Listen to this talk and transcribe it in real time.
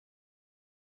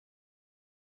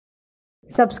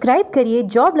Subscribe करिए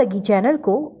job लगी channel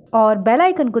को और बेल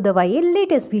आइकन को दबाइए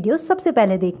लेटेस्ट वीडियो सबसे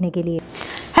पहले देखने के लिए।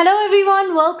 Hello everyone,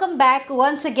 welcome back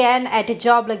once again eight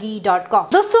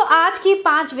JobLagi.com। दोस्तों, आज की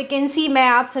 5 वैकेंसी मैं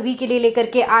आप सभी के लिए लेकर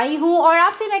के आई हूं और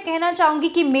आपसे मैं कहना चाहूंगी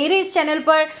कि मेरे इस चैनल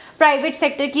पर प्राइवेट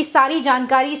सेक्टर की सारी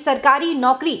जानकारी, सरकारी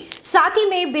नौकरी, साथ ही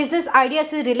में बिजनेस आइडिया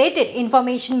से रिलेटेड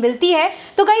इंफॉर्मेशन मिलती है।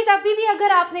 तो गाइज, अभी भी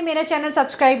अगर आपने मेरा चैनल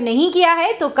सब्सक्राइब नहीं किया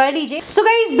है तो कर लीजिए। सो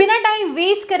गाइज, बिना टाइम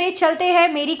वेस्ट करे चलते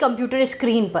हैं मेरी कंप्यूटर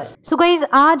स्क्रीन पर। सो गाइज,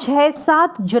 आज है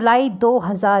 7 जुलाई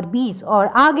 2020 और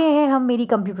आ गए हैं हम मेरी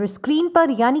कंप्यूटर स्क्रीन पर,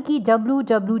 यानी कि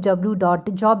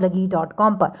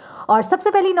www.joblagi.com पर। और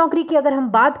सबसे पहली नौकरी की अगर हम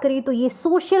बात करें तो ये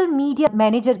सोशल मीडिया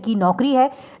मैनेजर की नौकरी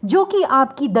है, जो कि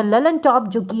आपकी द ललन टॉप,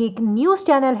 जो कि एक न्यूज़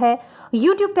चैनल है,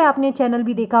 यूट्यूब पे आपने चैनल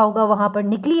भी देखा होगा, वहाँ पर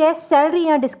निकली है। सैलरी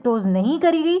यहाँ डिस्क्लोज नहीं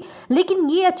करी गई, लेकिन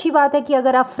ये अच्छी बात है कि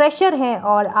अगर आप फ्रेशर हैं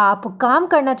और आप काम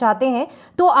करना चाहते हैं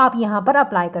तो आप यहाँ पर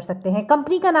अप्लाई कर सकते हैं।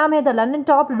 कंपनी का नाम है द ललन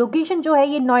टॉप। लोकेशन जो है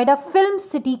ये नोएडा फिल्म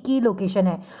सिटी की लोकेशन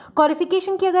है।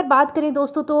 क्वालिफिकेशन की अगर बात करें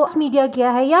दोस्तों तो मीडिया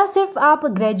किया है या सिर्फ आप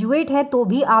ग्रेजुएट हैं तो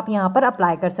भी आप यहाँ पर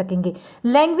अप्लाई कर सकेंगे।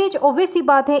 लैंग्वेज ऑब्वियस सी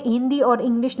बात है, हिंदी और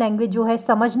इंग्लिश लैंग्वेज जो है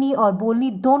समझनी और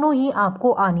बोलनी दोनों ही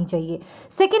आपको आनी चाहिए।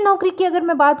 सेकेंड नौकरी की अगर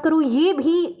मैं बात करूँ, ये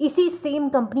भी इसी सेम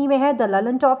कंपनी में है, द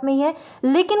ललन टॉप में ही है,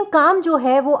 लेकिन काम जो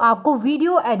है वो आपको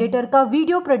वीडियो एडिटर का,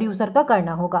 वीडियो प्रोड्यूसर का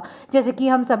करना होगा। जैसे कि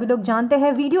हम सभी लोग जानते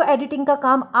हैं, वीडियो एडिटिंग का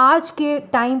काम आज के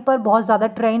टाइम पर बहुत ज़्यादा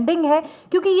ट्रेंडिंग है,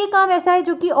 क्योंकि ये काम ऐसा है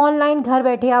जो कि ऑनलाइन घर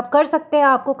बैठे आप कर सकते हैं,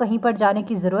 आपको कहीं पर जाने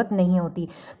की ज़रूरत नहीं होती।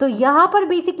 तो यहाँ पर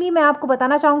बेसिकली मैं आपको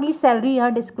बताना चाहूँगी, सैलरी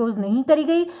यहाँ डिस्क्लोज नहीं करी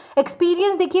गई।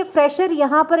 एक्सपीरियंस देखिए, फ्रेशर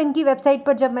यहाँ पर इनकी वेबसाइट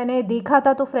पर जब मैंने देखा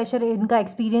था तो फ्रेशर इनका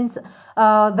एक्सपीरियंस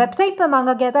वेबसाइट पर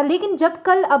मांगा गया था, लेकिन जब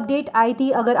कल अपडेट आई थी,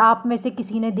 अगर आप में से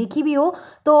किसी ने देखी भी हो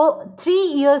तो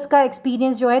 3 इयर्स का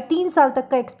एक्सपीरियंस जो है, 3 साल तक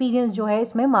का एक्सपीरियंस जो है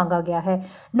इसमें मांगा गया है।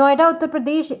 नोएडा उत्तर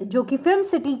प्रदेश, जो कि फिल्म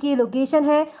सिटी की लोकेशन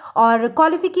है। और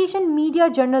क्वालिफिकेशन मीडिया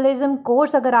जर्नलिज्म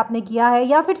कोर्स अगर आपने किया है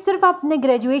या फिर सिर्फ आपने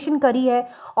ग्रेजुएशन करी है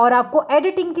और आपको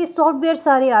एडिटिंग के सॉफ्टवेयर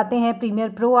सारे आते हैं, प्रीमियर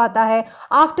प्रो आता है,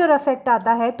 आफ्टर इफेक्ट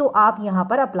आता है, तो आप यहाँ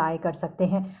पर अप्लाई कर सकते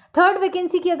हैं। थर्ड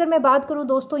वैकेंसी की अगर मैं बात करूँ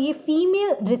दोस्तों, ये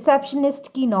फीमेल रिसेप्शनिस्ट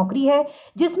की नौकरी है,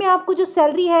 जिसमें आपको जो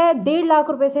सैलरी है 1.5 लाख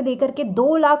रुपए से लेकर के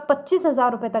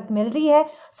 2,25,000 रुपए तक मिल रही है।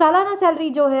 सालाना सैलरी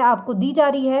जो है आपको दी जा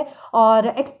रही है। और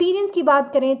एक्सपीरियंस की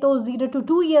बात करें तो 0 to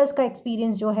 2 ईयर्स का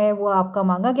एक्सपीरियंस जो है वो आपका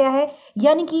मांगा गया है,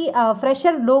 यानी कि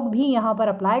फ्रेशर लोग भी यहाँ पर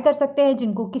अप्लाई कर सकते हैं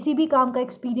जिनको किसी भी काम का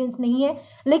एक्सपीरियंस नहीं है,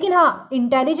 लेकिन हाँ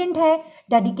इंटेलिजेंट है,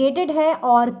 डेडिकेटेड है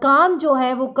और काम जो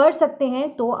है वो कर सकते हैं,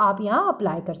 तो आप यहाँ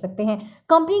अप्लाई कर सकते हैं।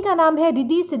 कंपनी का नाम है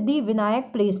रिद्धि सिद्धि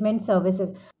विनायक प्लेसमेंट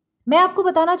सर्विसेज। मैं आपको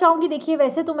बताना चाहूँगी, देखिए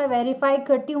वैसे तो मैं वेरीफाई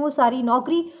करती हूँ सारी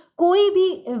नौकरी, कोई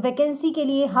भी वैकेंसी के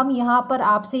लिए हम यहाँ पर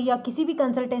आपसे या किसी भी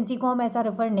कंसल्टेंसी को हम ऐसा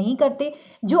रेफर नहीं करते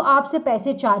जो आपसे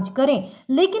पैसे चार्ज करें,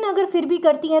 लेकिन अगर फिर भी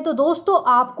करती हैं तो दोस्तों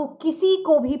आपको किसी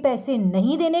को भी पैसे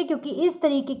नहीं देने, क्योंकि इस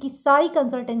तरीके की सारी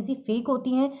कंसल्टेंसी फेक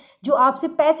होती हैं जो आपसे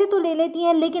पैसे तो ले लेती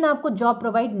हैं लेकिन आपको जॉब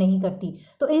प्रोवाइड नहीं करती।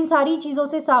 तो इन सारी चीज़ों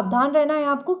से सावधान रहना है,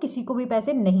 आपको किसी को भी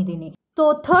पैसे नहीं देने।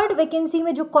 तो थर्ड वैकेंसी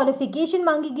में जो क्वालिफिकेशन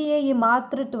मांगी गई है ये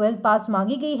मात्र 12th पास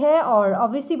मांगी गई है, और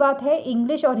ऑब्वियसली बात है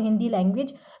इंग्लिश और हिंदी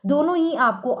लैंग्वेज दोनों ही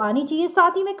आपको आनी चाहिए।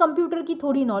 साथ ही में कंप्यूटर की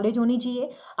थोड़ी नॉलेज होनी चाहिए,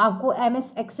 आपको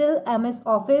MS एक्सेल, MS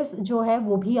ऑफिस जो है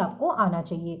वो भी आपको आना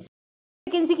चाहिए।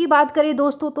 वैकेंसी की बात करें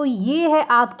दोस्तों तो ये है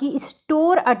आपकी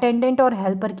स्टोर अटेंडेंट और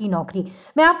हेल्पर की नौकरी।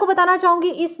 मैं आपको बताना चाहूँगी,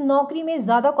 इस नौकरी में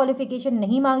ज़्यादा क्वालिफिकेशन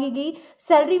नहीं मांगी गई,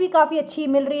 सैलरी भी काफ़ी अच्छी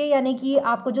मिल रही है, यानी कि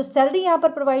आपको जो सैलरी यहाँ पर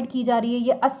प्रोवाइड की जा रही है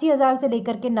ये 80,000 से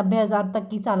लेकर के 90,000 तक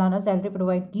की सालाना सैलरी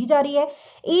प्रोवाइड की जा रही है।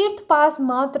 8th पास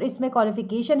मात्र इसमें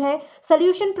क्वालिफिकेशन है।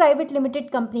 सोल्यूशन प्राइवेट लिमिटेड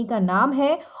कंपनी का नाम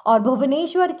है और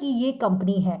भुवनेश्वर की ये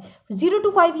कंपनी है। 0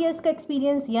 to 5 ईयर्स का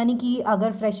एक्सपीरियंस, यानी कि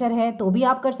अगर फ्रेशर है तो भी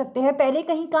आप कर सकते हैं, पहले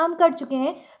कहीं काम कर चुके हैं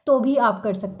तो भी आप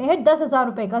कर सकते हैं। 10,000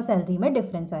 रुपए का सैलरी में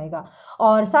डिफरेंस आएगा।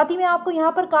 और साथ ही में आपको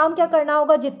यहाँ पर काम क्या करना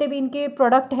होगा, जितने भी इनके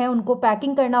प्रोडक्ट हैं उनको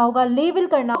पैकिंग करना होगा, लेबल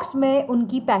करना, बॉक्स में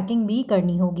उनकी पैकिंग भी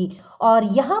करनी होगी। और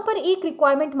यहाँ पर एक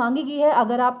रिक्वायरमेंट मांगी गई है,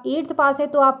 अगर आप 8th पास है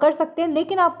तो आप कर सकते हैं,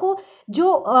 लेकिन आपको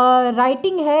जो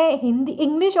राइटिंग है, हिंदी,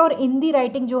 इंग्लिश और हिंदी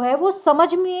राइटिंग जो है वो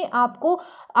समझ में आपको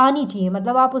आनी चाहिए,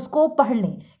 मतलब आप उसको पढ़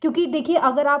लें। क्योंकि देखिए,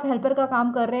 अगर आप हेल्पर का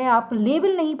काम कर रहे हैं, आप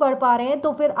लेबल नहीं पढ़ पा रहे हैं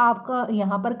तो फिर आपका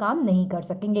यहाँ पर काम नहीं कर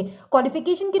सकेंगे।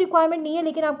 क्वालिफिकेशन की रिक्वायरमेंट नहीं है,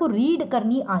 लेकिन आपको रीड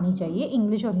करनी आनी चाहिए,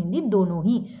 इंग्लिश और हिंदी दोनों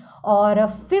ही। और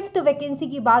 5th वैकेंसी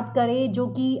की बात करें, जो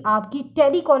कि आपकी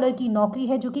टेली कॉलर की नौकरी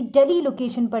है, जो कि दिल्ली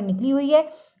लोकेशन पर निकली हुई है।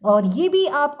 और ये भी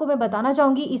आपको मैं बताना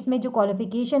चाहूँगी, इसमें जो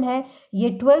क्वालिफिकेशन है ये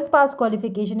 12th पास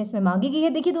क्वालिफिकेशन इसमें मांगी गई है।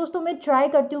 देखिए दोस्तों, मैं ट्राई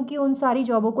करती हूँ कि उन सारी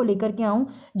जॉबों को लेकर के आऊँ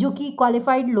जो कि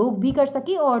क्वालिफाइड लोग भी कर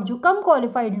सके और जो कम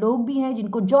क्वालिफाइड लोग भी हैं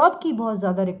जिनको जॉब की बहुत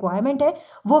ज़्यादा रिक्वायरमेंट है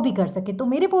वो भी कर सके। तो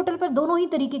मेरे पोर्टल पर दोनों ही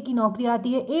तरीके की नौकरी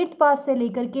आती है, 8th पास से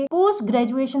लेकर के पोस्ट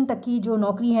ग्रेजुएशन तक की जो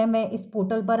नौकरी है मैं इस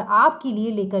पोर्टल पर आपके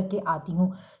लिए लेकर के आती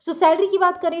हूँ। सो सैलरी की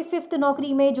बात करें 5th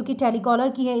नौकरी में जो कि टेलीकॉलर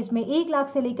की है, इसमें 1 लाख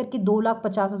से लेकर के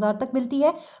 2,50,000 तक मिलती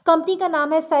है। कंपनी का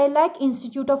नाम है साइलैक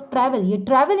इंस्टीट्यूट ऑफ ट्रैवल, ये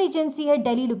ट्रैवल एजेंसी है,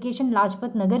 दिल्ली लोकेशन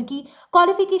लाजपत नगर की।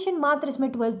 क्वालिफिकेशन मात्र इसमें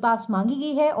 12th पास मांगी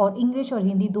गई है और इंग्लिश और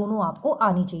हिंदी दोनों आपको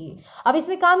आनी चाहिए। अब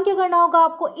इसमें काम क्या करना होगा,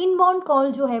 आपको इनबाउंड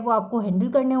कॉल जो है वो आपको हैंडल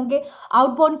करने होंगे,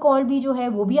 आउटबाउंड कॉल भी जो है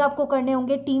वो भी आपको करने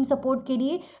होंगे। टीम सपोर्ट के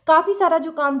लिए काफ़ी सारा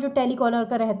जो काम जो टेलीकॉलर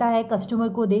का रहता है, कस्टमर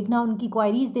को देखना, उनकी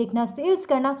क्वायरीज देखना, सेल्स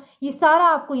करना, ये सारा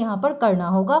आपको यहाँ पर करना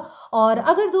होगा। और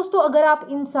अगर दोस्तों अगर आप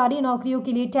इन सारी नौकरियों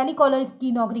के लिए, टेलीकॉलर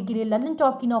की नौकरी के लिए, ललन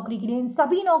टॉप की नौकरी के लिए, इन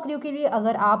सभी नौकरियों के लिए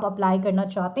अगर आप अप्लाई करना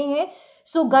चाहते हैं,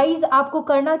 सो गाइज आपको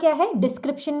करना क्या है,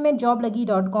 डिस्क्रिप्शन में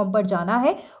joblagi.com पर जाना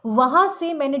है। वहां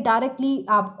से मैंने डायरेक्टली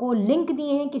आपको लिंक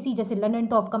दिए हैं, किसी जैसे ललन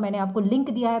टॉप का मैंने आपको लिंक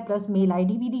दिया है, प्लस मेल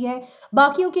आईडी भी दी है,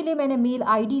 बाकियों के लिए मैंने मेल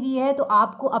आईडी दी है। तो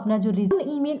आपको अपना जो रिज्यूम,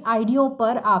 ईमेल आईडियों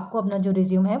पर आपको अपना जो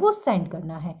रिज्यूम है वो सेंड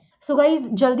करना है। सो गाइज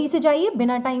जल्दी से जाइए,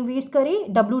 बिना टाइम वेस्ट करे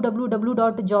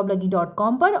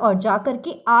www.joblagi.com पर और जाकर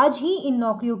के आज ही इन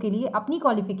नौकरियों के लिए अपनी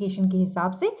क्वालिफिकेशन के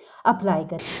हिसाब से अप्लाई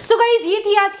करें। सो गाइज ये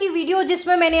थी आज की वीडियो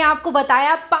जिसमें मैंने आपको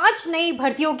बताया 5 नई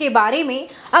भर्तियों के बारे में।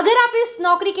 अगर आप इस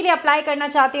नौकरी के लिए अप्लाई करना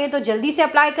चाहते हैं तो जल्दी से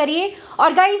अप्लाई करिए।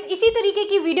 और गाइज इसी तरीके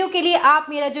की वीडियो के लिए आप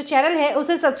मेरा जो चैनल है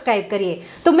उसे सब्सक्राइब करिए।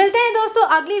 तो मिलते हैं दोस्तों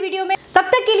अगली वीडियो में, तब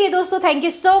तक के लिए दोस्तों thank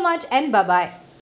you so much and bye bye.